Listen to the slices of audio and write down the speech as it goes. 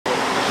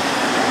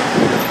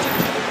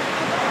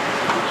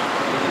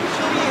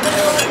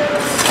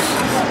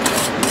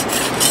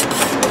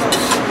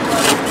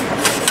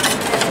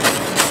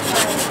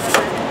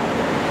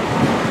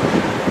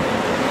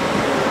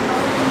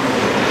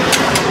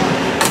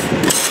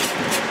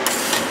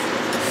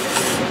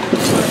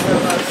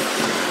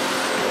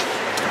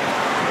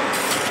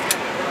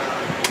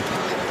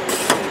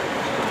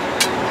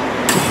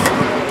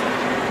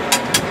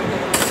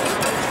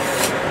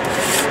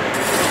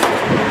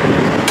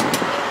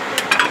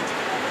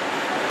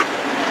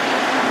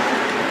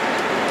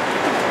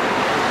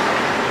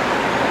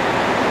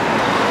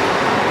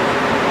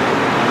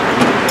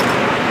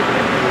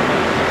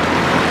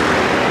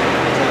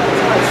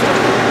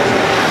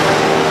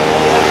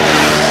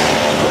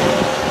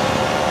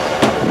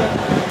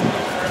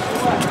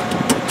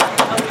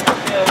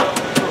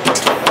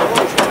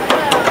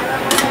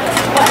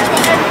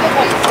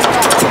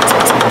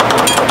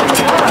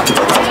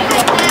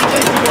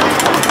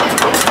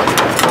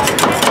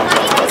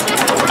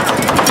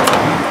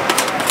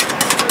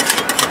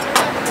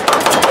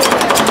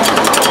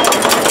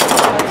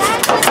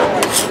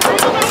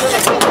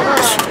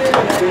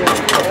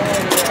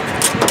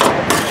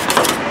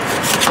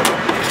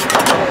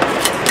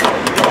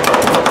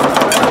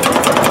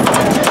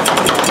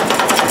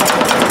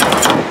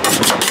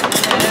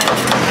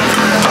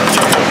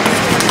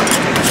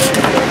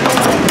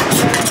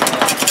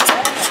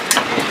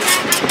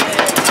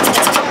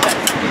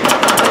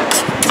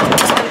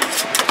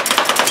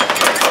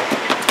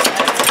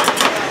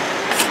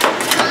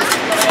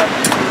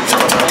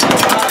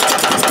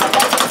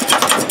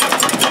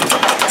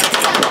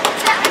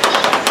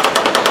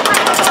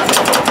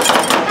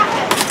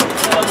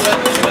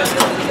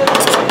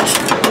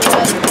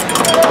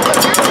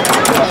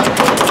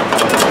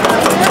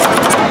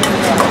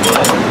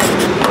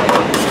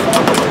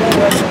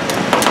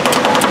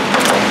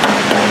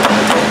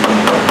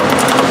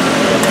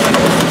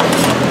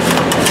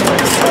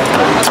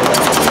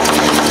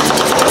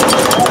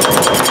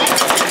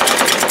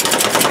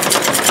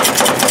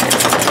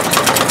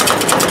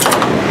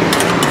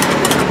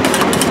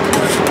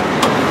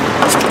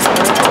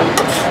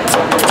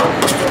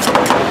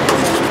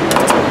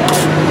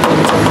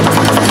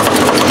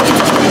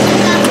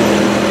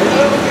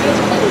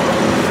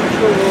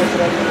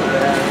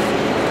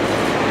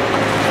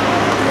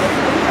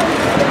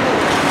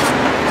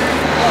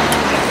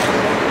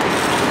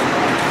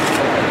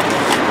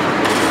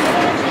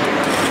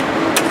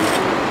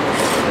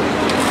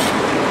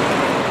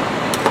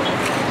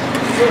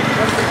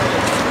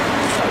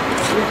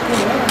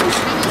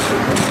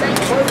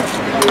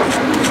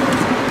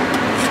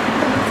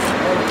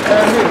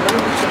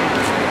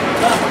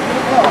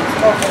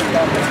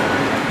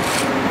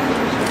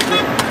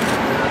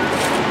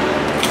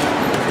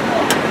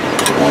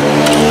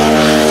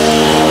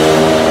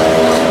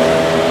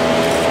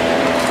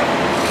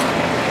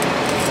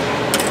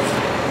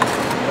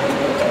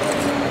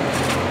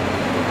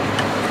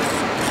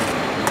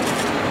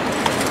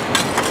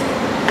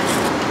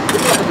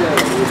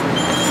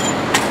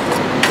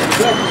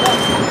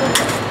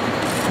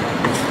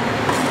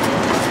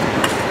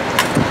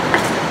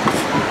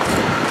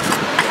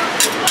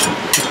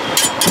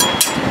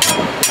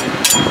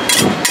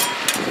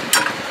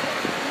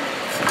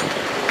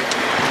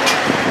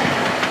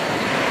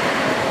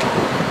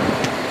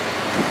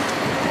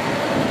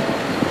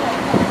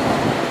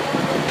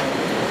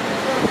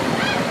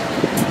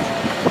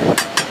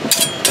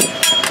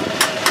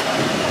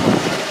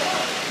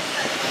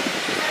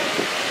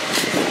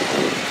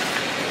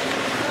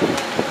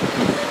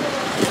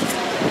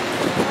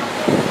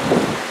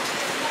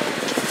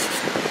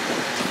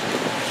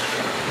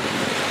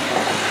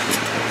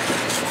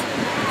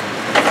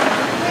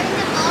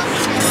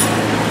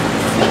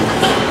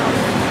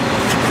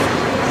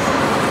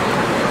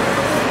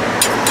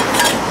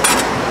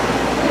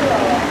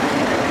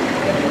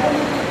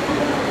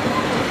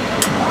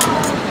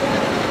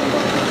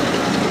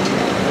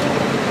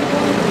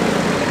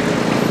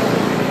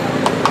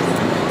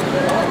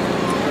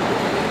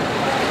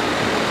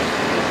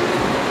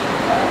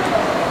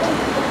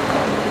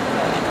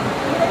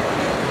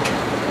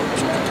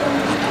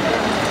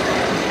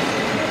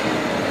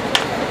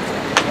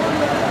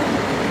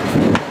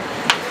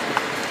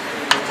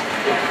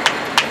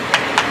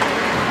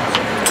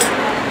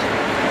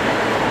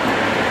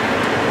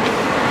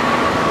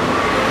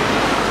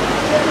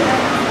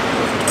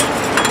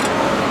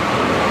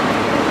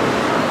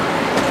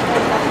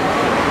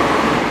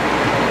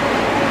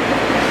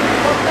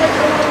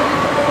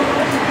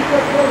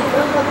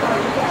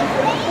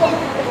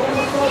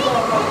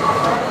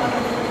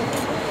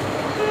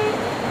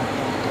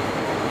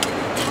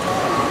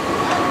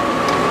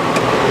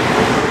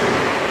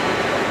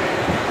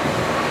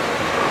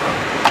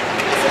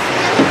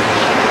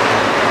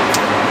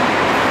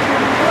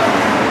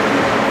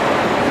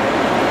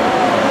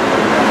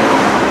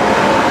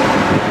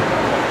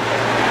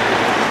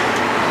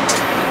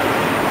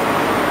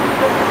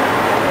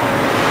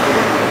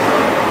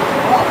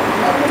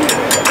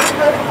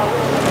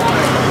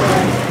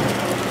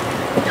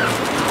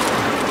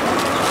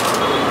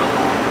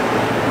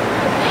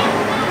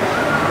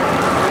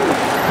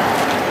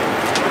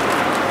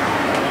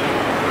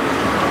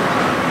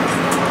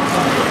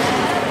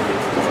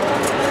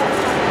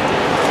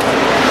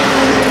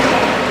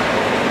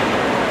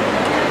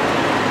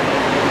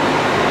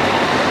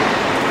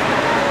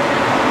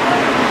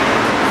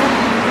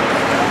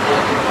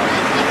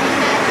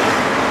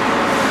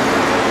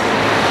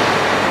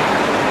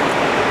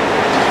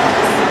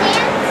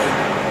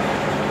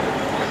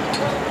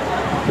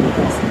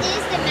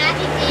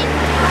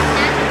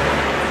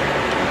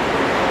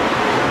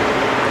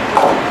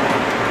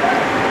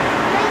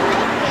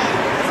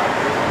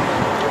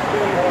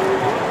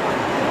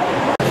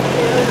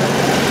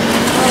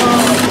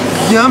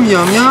Yum,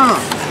 yum, yum.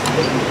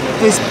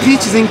 It's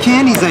peaches and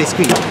candies ice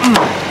cream.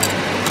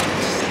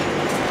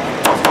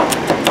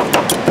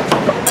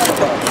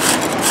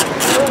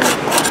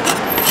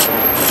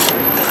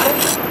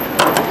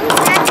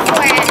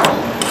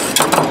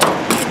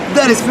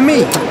 That is for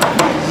me.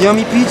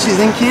 Yummy peaches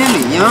and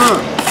candy.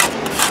 Yum.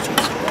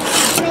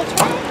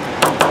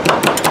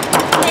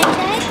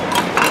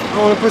 I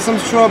want to put some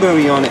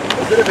strawberry on it.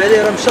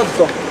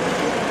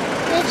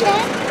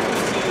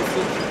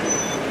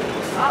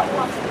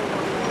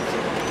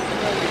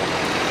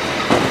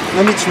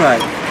 Let me try.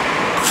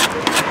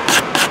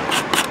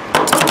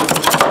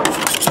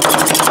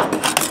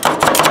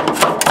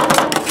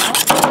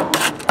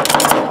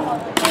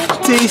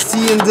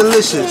 Tasty and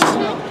delicious.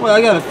 Well,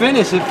 I gotta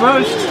finish it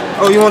first.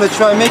 Oh, you want to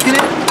try making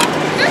it?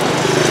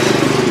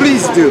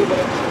 Please do.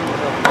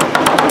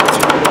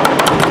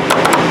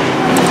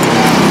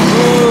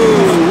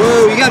 Whoa,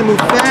 whoa, you gotta move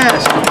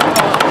fast.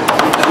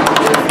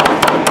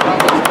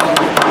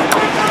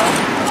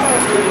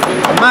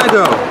 My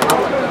dough.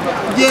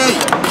 Yay.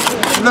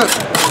 Look.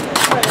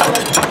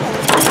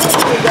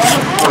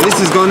 Oh, this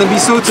is gonna be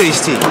so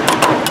tasty.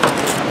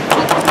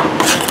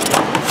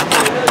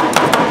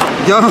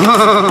 Yum!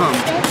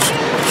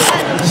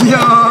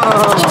 Yum!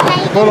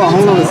 Hold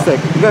on a sec.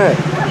 Go ahead.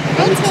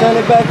 Let me turn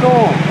it back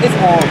on. It's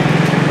on.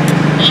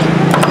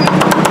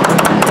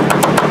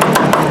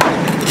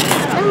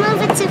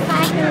 Move it to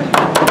 5 minutes.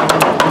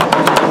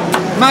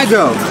 My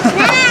go.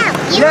 No,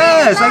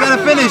 yes, I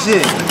gotta finish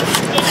it.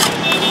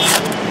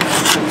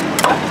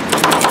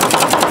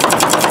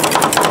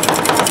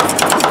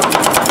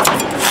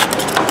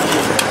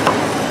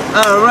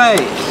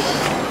 Alright.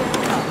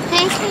 Can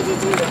I try to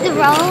do the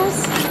rolls?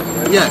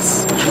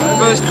 Yes.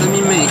 First, let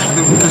me make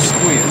the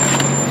square.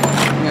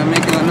 I'm gonna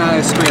make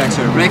another square,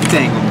 actually, a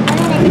rectangle.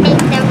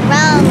 make the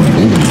roll.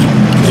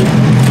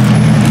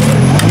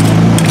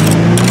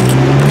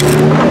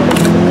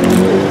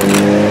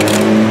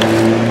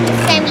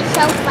 It's gonna be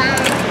so fun.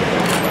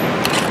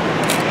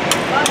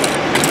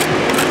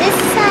 This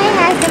side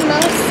has the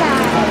most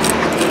size.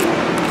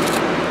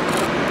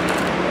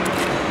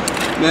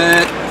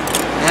 But it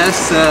has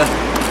to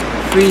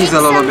freeze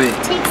a little bit.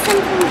 Take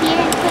some from here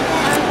and put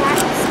that on that.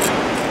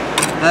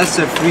 It has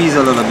to freeze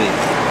a little bit.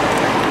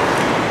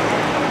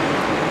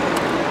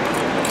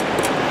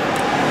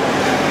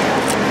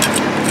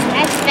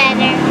 That's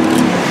better.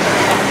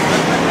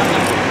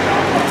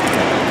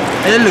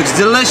 It looks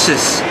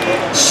delicious.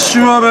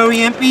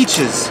 Strawberry and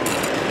peaches.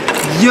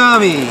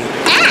 Yummy.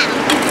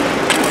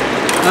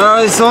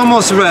 Ow! It's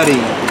almost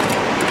ready.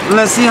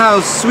 Let's see how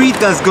sweet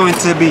that's going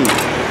to be.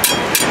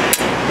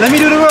 Let me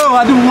do the roll.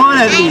 I'll do one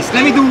at least.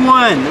 Let me do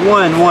one.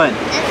 One.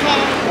 Okay.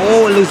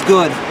 Oh, it looks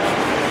good.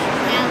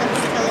 That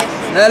looks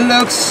delicious. That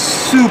looks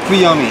super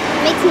yummy.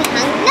 Makes me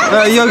hungry.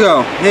 No. You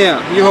go. Here,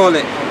 you hold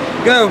it.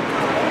 Go.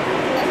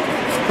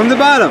 From the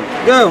bottom.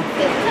 Go.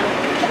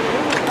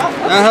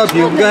 I'll help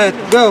you. Go ahead.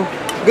 Go.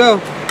 Go.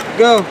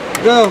 Go.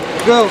 Go. Go.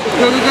 Go. Go.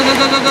 Go. Go.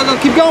 Go. Go. Go.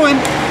 Keep going.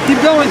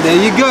 Keep going. There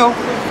you go.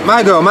 My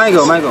go. My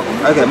go. My go.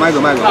 Okay. My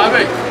go. My go.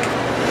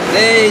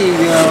 There you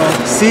go.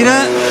 See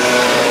that?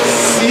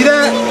 See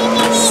that?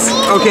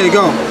 Okay.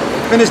 Go.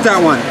 Finish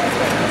that one.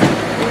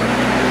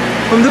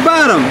 From the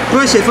bottom.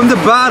 Push it. From the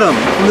bottom.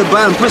 From the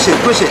bottom. Push it.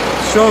 Push it.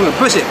 Stronger.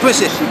 Push it.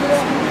 Push it.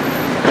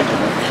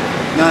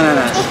 No. No.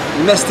 No.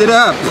 You messed it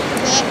up.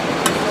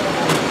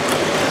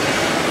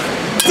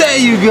 There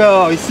you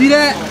go. You see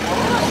that?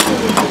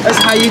 That's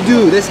how you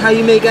do. That's how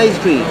you make ice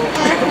cream.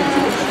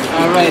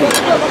 Alrighty.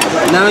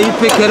 Now you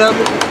pick it up.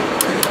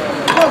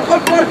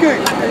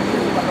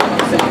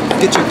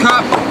 Get your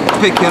cup.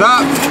 Pick it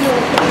up.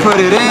 Put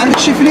it in.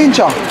 شي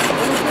فلينشة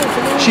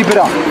شي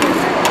برا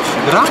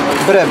برا؟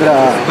 برا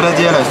برا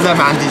ديالاش لا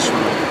ما عنديش.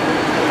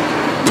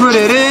 Put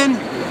it in.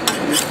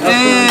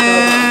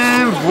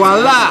 And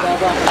voila.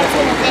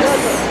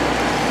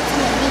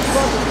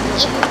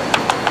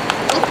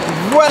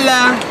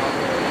 Voila.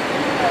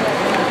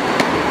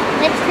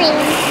 Whipped cream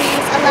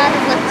means a lot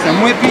of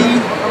whipped cream.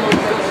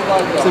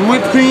 Some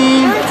whipped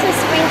cream,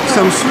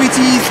 some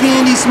sweeties,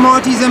 candy,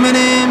 Smarties,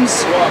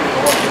 M&M's,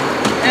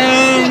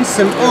 and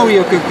some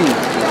Oreo cookies.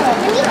 Let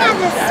me have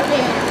this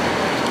spoon.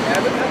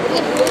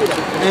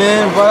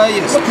 And voila,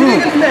 your spoon.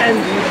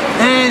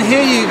 And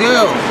here you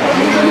go.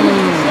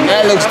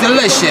 That looks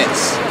delicious.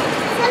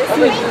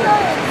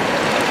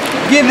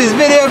 Give this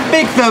video a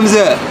big thumbs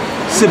up.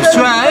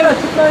 Subscribe,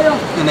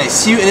 and I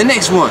see you in the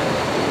next one.